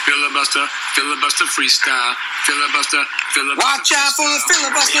Filibuster, filibuster freestyle. Filibuster, filibuster. Watch out for the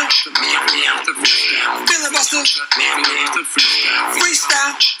filibuster. Filibuster.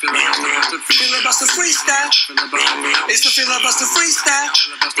 Freestyle. Filibuster freestyle. It's the filibuster freestyle.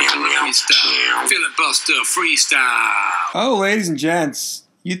 Filibuster freestyle. Oh, ladies and gents,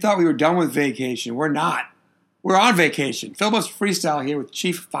 you thought we were done with vacation. We're not. We're on vacation. Filibuster freestyle here with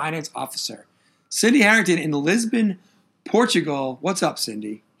Chief Finance Officer Cindy Harrington in Lisbon, Portugal. What's up,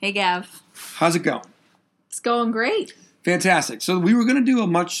 Cindy? Hey, Gav. How's it going? It's going great. Fantastic. So we were going to do a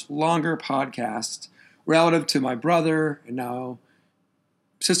much longer podcast relative to my brother and now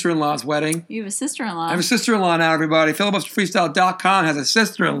sister-in-law's wedding. You have a sister-in-law. I have a sister-in-law now, everybody. Filibusterfreestyle.com has a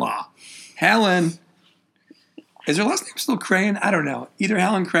sister-in-law. Helen. Is her last name still Crane? I don't know. Either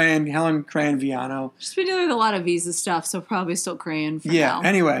Helen Crane Viano. She's been dealing with a lot of visa stuff, so probably still Crane for now.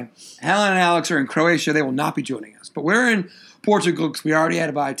 Anyway, Helen and Alex are in Croatia. They will not be joining us. But we're in Portugal because we already had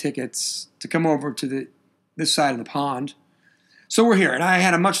to buy tickets to come over to this side of the pond. So we're here. And I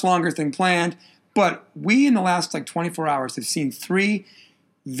had a much longer thing planned. But we, in the last 24 hours, have seen three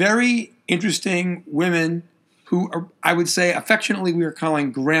very interesting women who are, I would say, affectionately we are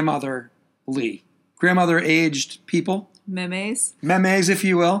calling grandmotherly. Grandmother-aged people. Memes. Memes, if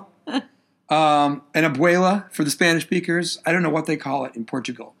you will. An abuela for the Spanish speakers. I don't know what they call it in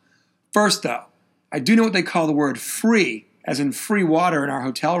Portugal. First, though, I do know what they call the word free, as in free water in our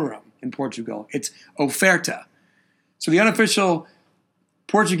hotel room in Portugal. It's oferta. So the unofficial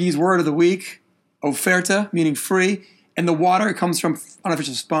Portuguese word of the week, oferta, meaning free, and the water comes from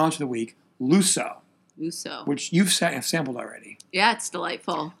unofficial sponsor of the week, Luso. Luso. Which you've sampled already. Yeah, it's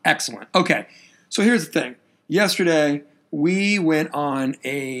delightful. Excellent. Okay. So here's the thing. Yesterday, we went on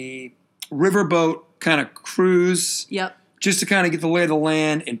a riverboat kind of cruise. Yep. Just to kind of get the lay of the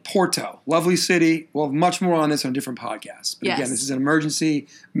land in Porto. Lovely city. We'll have much more on this on different podcasts. But Again, this is an emergency,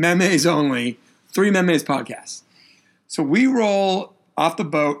 memes only, 3 memes podcasts. So we roll off the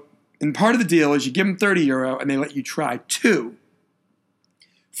boat, and part of the deal is you give them €30 and they let you try 2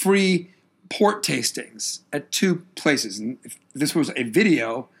 free port tastings at 2 places. And if this was a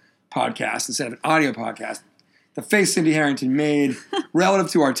video podcast instead of an audio podcast, the face Cindy Harrington made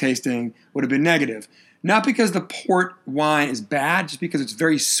relative to our tasting would have been negative. Not because the port wine is bad, just because it's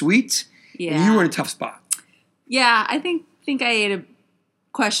very sweet. Yeah. And you were in a tough spot. Yeah, I think I ate a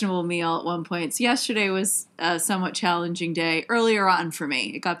questionable meal at one point. So yesterday was a somewhat challenging day. Earlier on for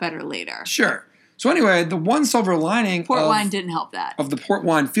me. It got better later. Sure. So anyway, the one silver lining port wine didn't help that. Of the port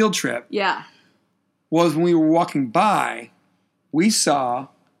wine field trip was when we were walking by, we saw...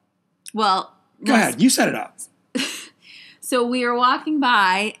 Well... Go ahead. You set it up. So we were walking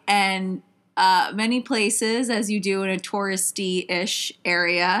by and... many places, as you do in a touristy-ish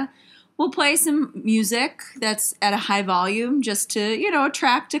area, will play some music that's at a high volume just to,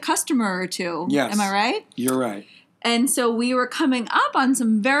 attract a customer or two. Yes. Am I right? You're right. And so we were coming up on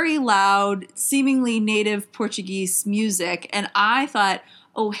some very loud, seemingly native Portuguese music, and I thought,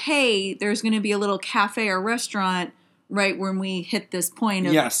 oh, hey, there's going to be a little cafe or restaurant right when we hit this point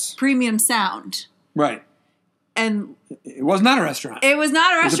of premium sound. Right. And it was not a restaurant. It was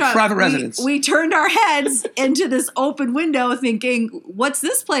not a restaurant. It was a private residence. We turned our heads into this open window thinking, what's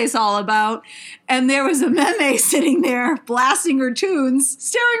this place all about? And there was a meme sitting there blasting her tunes,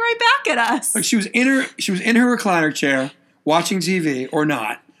 staring right back at us. Like she was in her recliner chair, watching TV or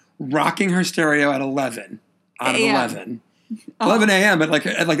not, rocking her stereo at 11 out of 11. 11 a.m., but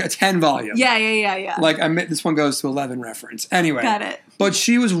at a 10 volume. Yeah. This one goes to 11 reference. Anyway. Got it. But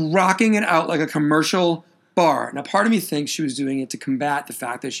she was rocking it out like a commercial bar. Now, part of me thinks she was doing it to combat the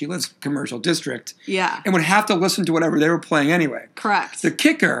fact that she lives in a commercial district. Yeah. And would have to listen to whatever they were playing anyway. Correct. The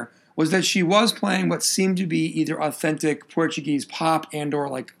kicker was that she was playing what seemed to be either authentic Portuguese pop and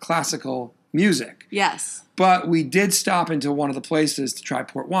or classical music. Yes. But we did stop into one of the places to try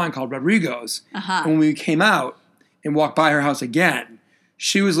port wine called Rodrigo's. Uh-huh. And when we came out and walked by her house again,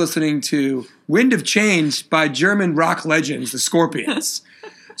 she was listening to Wind of Change by German rock legends, the Scorpions.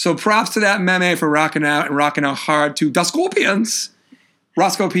 So props to that meme for rocking out hard to The Scorpions,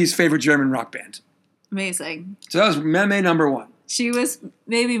 Roscoe P's favorite German rock band. Amazing. So that was meme number 1. She was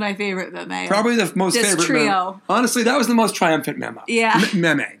maybe my favorite meme. Probably the most favorite trio. meme. Honestly, that was the most triumphant memo. Yeah.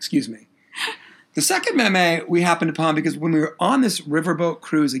 Meme, excuse me. The second meme we happened upon because when we were on this riverboat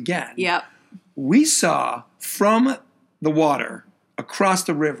cruise again, we saw from the water across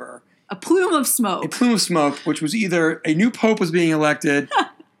the river a plume of smoke, which was either a new pope was being elected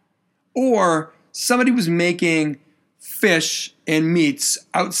or somebody was making fish and meats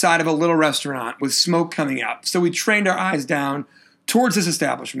outside of a little restaurant with smoke coming up. So we trained our eyes down towards this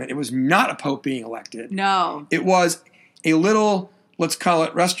establishment. It was not a pope being elected. No. It was a little let's call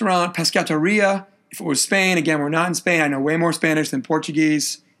it Restaurant Pescateria. If it was Spain, again, we're not in Spain. I know way more Spanish than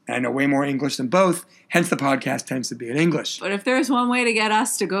Portuguese, and I know way more English than both. Hence, the podcast tends to be in English. But if there's one way to get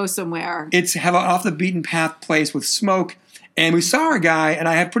us to go somewhere, it's have an off-the-beaten-path place with smoke. And we saw our guy, and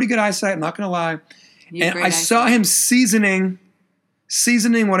I had pretty good eyesight, I'm not going to lie. And I saw him seasoning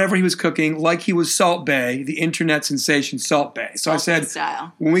whatever he was cooking like he was Salt Bae, the internet sensation Salt Bae. So I said,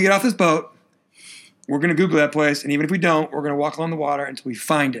 when we get off this boat, we're going to Google that place, and even if we don't, we're going to walk along the water until we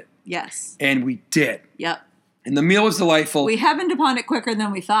find it. Yes. And we did. Yep. And the meal was delightful. We happened upon it quicker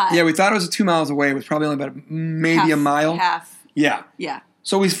than we thought. Yeah, we thought it was 2 miles away. It was probably only about maybe a mile. Half. Yeah. Yeah.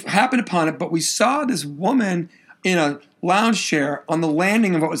 So we happened upon it, but we saw this woman in a lounge chair on the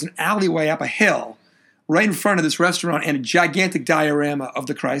landing of what was an alleyway up a hill right in front of this restaurant and a gigantic diorama of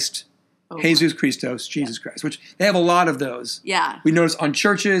the Christ, Jesus Christos, Jesus Christ, which they have a lot of those. Yeah. We notice on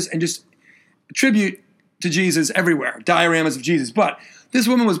churches and just a tribute to Jesus everywhere, dioramas of Jesus. But this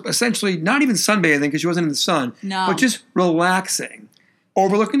woman was essentially not even sunbathing because she wasn't in the sun, but just relaxing,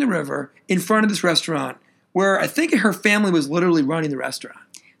 overlooking the river in front of this restaurant where I think her family was literally running the restaurant.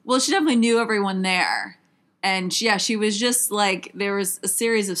 Well, she definitely knew everyone there. And she was just like, there was a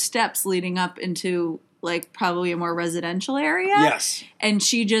series of steps leading up into like probably a more residential area. Yes. And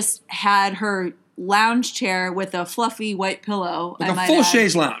she just had her lounge chair with a fluffy white pillow. Like a full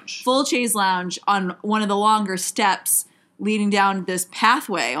chaise lounge. Full chaise lounge on one of the longer steps leading down this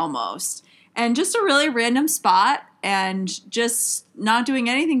pathway almost. And just a really random spot and just not doing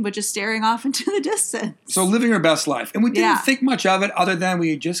anything but just staring off into the distance. So living her best life. And we didn't think much of it other than we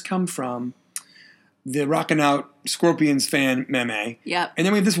had just come from the Rockin' Out Scorpions fan meme. Yep. And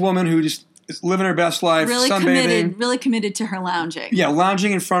then we have this woman who just is living her best life, sunbathing. Really committed to her lounging. Yeah,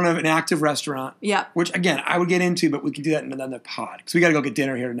 lounging in front of an active restaurant. Yep. Which, again, I would get into, but we can do that in another pod. Because we got to go get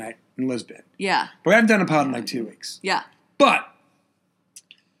dinner here tonight in Lisbon. Yeah. But we haven't done a pod in like 2 weeks. Yeah. But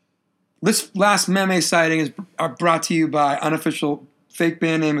this last meme sighting is brought to you by unofficial fake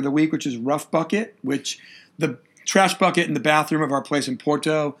band name of the week, which is Rough Bucket, which the trash bucket in the bathroom of our place in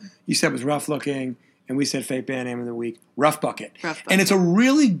Porto, you said was rough looking. And we said fake band name of the week, Rough Bucket. And it's a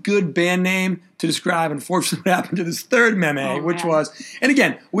really good band name to describe, unfortunately, what happened to this third meme, which was, and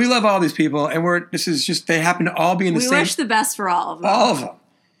again, we love all these people, and they happen to all be in the same. We wish the best for all of them. All of them.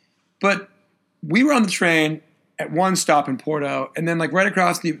 But we were on the train at one stop in Porto, and then like right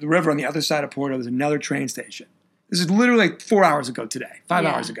across the river on the other side of Porto, there's another train station. This is literally like 4 hours ago today, 5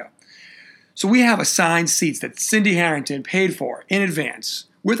 hours ago. So we have assigned seats that Cindy Harrington paid for in advance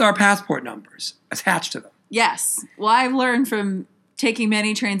with our passport numbers attached to them. Yes. Well, I've learned from taking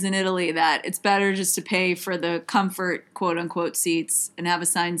many trains in Italy that it's better just to pay for the comfort, quote-unquote, seats and have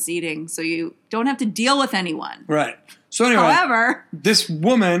assigned seating so you don't have to deal with anyone. Right. So anyway, however, this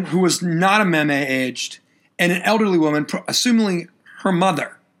woman who was not a meme-aged and an elderly woman, assumingly her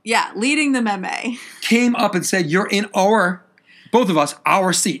mother. Yeah, leading the meme. Came up and said, you're in both of us,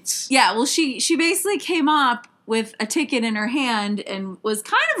 our seats. Yeah, well, she basically came up with a ticket in her hand and was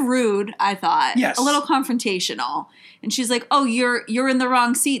kind of rude, I thought. Yes. A little confrontational. And she's like, oh, you're in the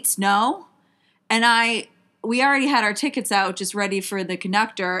wrong seats, no? And we already had our tickets out just ready for the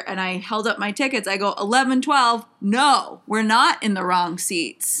conductor, and I held up my tickets. I go, 11, 12, no, we're not in the wrong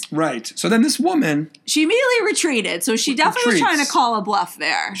seats. Right. So then this woman... She immediately retreated, so she definitely was trying to call a bluff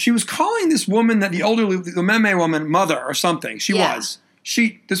there. She was calling this woman that the meme woman, mother or something.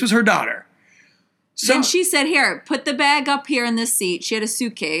 This was her daughter. So, then she said, here, put the bag up here in this seat. She had a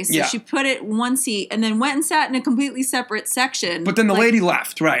suitcase. So she put it in one seat and then went and sat in a completely separate section. But then the lady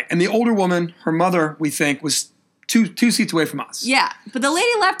left, right. And the older woman, her mother, we think, was two seats away from us. Yeah. But the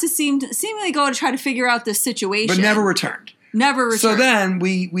lady left to seemingly go to try to figure out this situation. But never returned. So then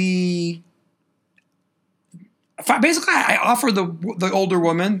basically I offer the older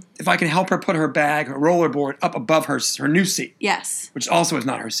woman if I can help her put her bag, her rollerboard, up above her new seat. Yes. Which also is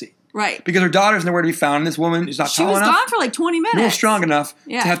not her seat. Right. Because her daughter's nowhere to be found, and this woman is not tall enough. She was gone for like 20 minutes. Not strong enough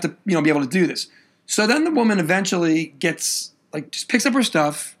to have to, be able to do this. So then the woman eventually just picks up her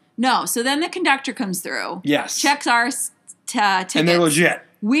stuff. No. So then the conductor comes through. Yes. Checks our tickets. And they're legit.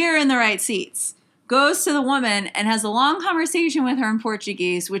 We're in the right seats. Goes to the woman and has a long conversation with her in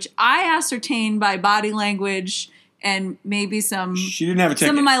Portuguese, which I ascertained by body language and maybe she didn't have a ticket.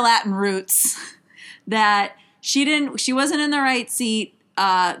 Some of my Latin roots that she wasn't in the right seat.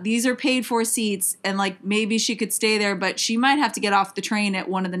 These are paid for seats, and maybe she could stay there, but she might have to get off the train at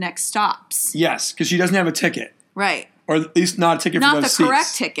one of the next stops. Yes, because she doesn't have a ticket. Right. Or at least not a ticket for those seats. Not the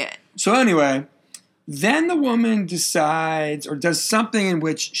correct ticket. So anyway, then the woman decides or does something in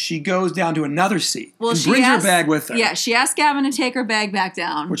which she goes down to another seat and brings her bag with her. Yeah, she asked Gavin to take her bag back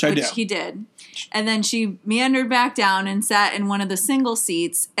down. Which I did. He did. And then she meandered back down and sat in one of the single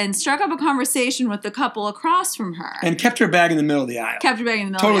seats and struck up a conversation with the couple across from her. And kept her bag in the middle of the aisle. Kept her bag in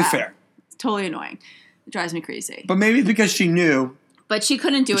the middle of the aisle. Totally fair. It's totally annoying. It drives me crazy. But maybe because she knew. But she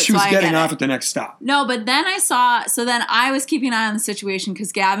couldn't do it, She was getting off at the next stop. No, but then then I was keeping an eye on the situation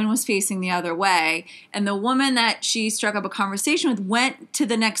because Gavin was facing the other way. And the woman that she struck up a conversation with went to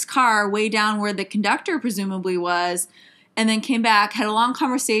the next car way down where the conductor presumably was, and then came back, had a long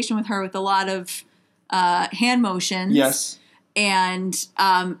conversation with her with a lot of hand motions. Yes. And,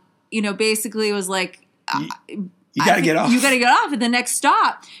 basically was like... You got to get off. You got to get off at the next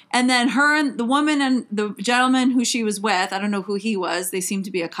stop. And then her and the woman and the gentleman who she was with, I don't know who he was, they seemed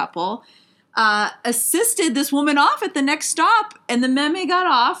to be a couple, assisted this woman off at the next stop. And the meme got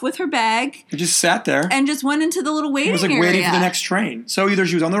off with her bag. It just sat there. And just went into the little waiting area. It was like waiting for the next train. So either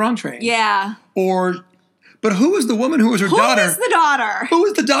she was on the wrong train. Yeah. But who was the woman who was her daughter? Who was the daughter? Who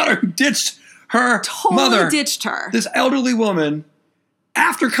was the daughter who ditched her mother? Totally ditched her. This elderly woman.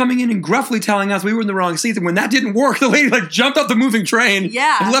 After coming in and gruffly telling us we were in the wrong seat, and when that didn't work, the lady jumped off the moving train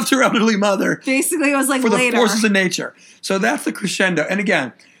and left her elderly mother. Basically, it was like for later. the forces of nature. So that's the crescendo. And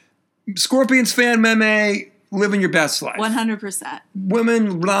again, Scorpions fan meme, living your best life. 100%.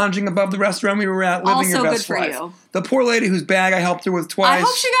 Women lounging above the restaurant we were at, living your best life. Also good for you. The poor lady whose bag I helped her with twice. I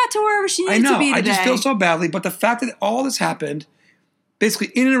hope she got to wherever she needed to be today. I just feel so badly. But the fact that all this happened, basically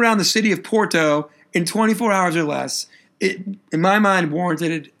in and around the city of Porto in 24 hours or less, it, in my mind,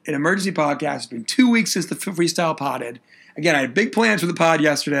 warranted an emergency podcast. It's been 2 weeks since the freestyle podded. Again, I had big plans for the pod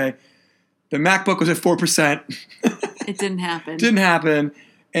yesterday. The MacBook was at 4%. It didn't happen. Didn't happen.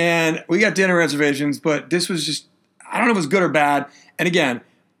 And we got dinner reservations, but this was just, I don't know if it was good or bad. And again,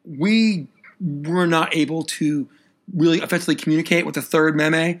 we were not able to really effectively communicate with the third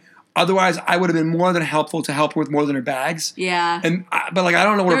meme. Otherwise, I would have been more than helpful to help her with more than her bags. Yeah. But I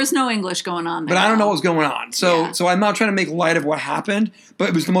don't know what... There was no English going on there. But I don't know what was going on. So I'm not trying to make light of what happened, but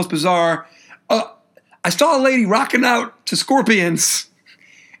it was the most bizarre. I saw a lady rocking out to Scorpions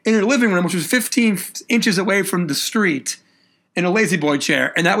in her living room, which was 15 inches away from the street, in a lazy boy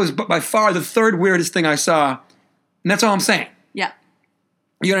chair. And that was by far the third weirdest thing I saw. And that's all I'm saying. Yeah.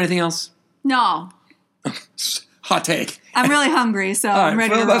 You got anything else? No. Hot take. I'm really hungry, so I'm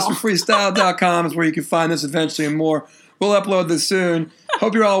ready to roll. filibusterfreestyle.com is where you can find this eventually and more. We'll upload this soon.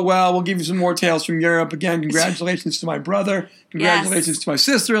 Hope you're all well. We'll give you some more tales from Europe. Again, congratulations to my brother. Congratulations to my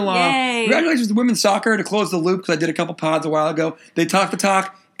sister-in-law. Yay. Congratulations to women's soccer to close the loop, because I did a couple pods a while ago. They talked the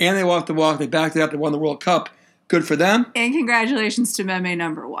talk and they walked the walk. They backed it up. They won the World Cup. Good for them. And congratulations to Meme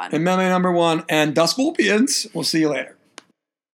number 1. And Meme number 1 and the Scorpions. We'll see you later.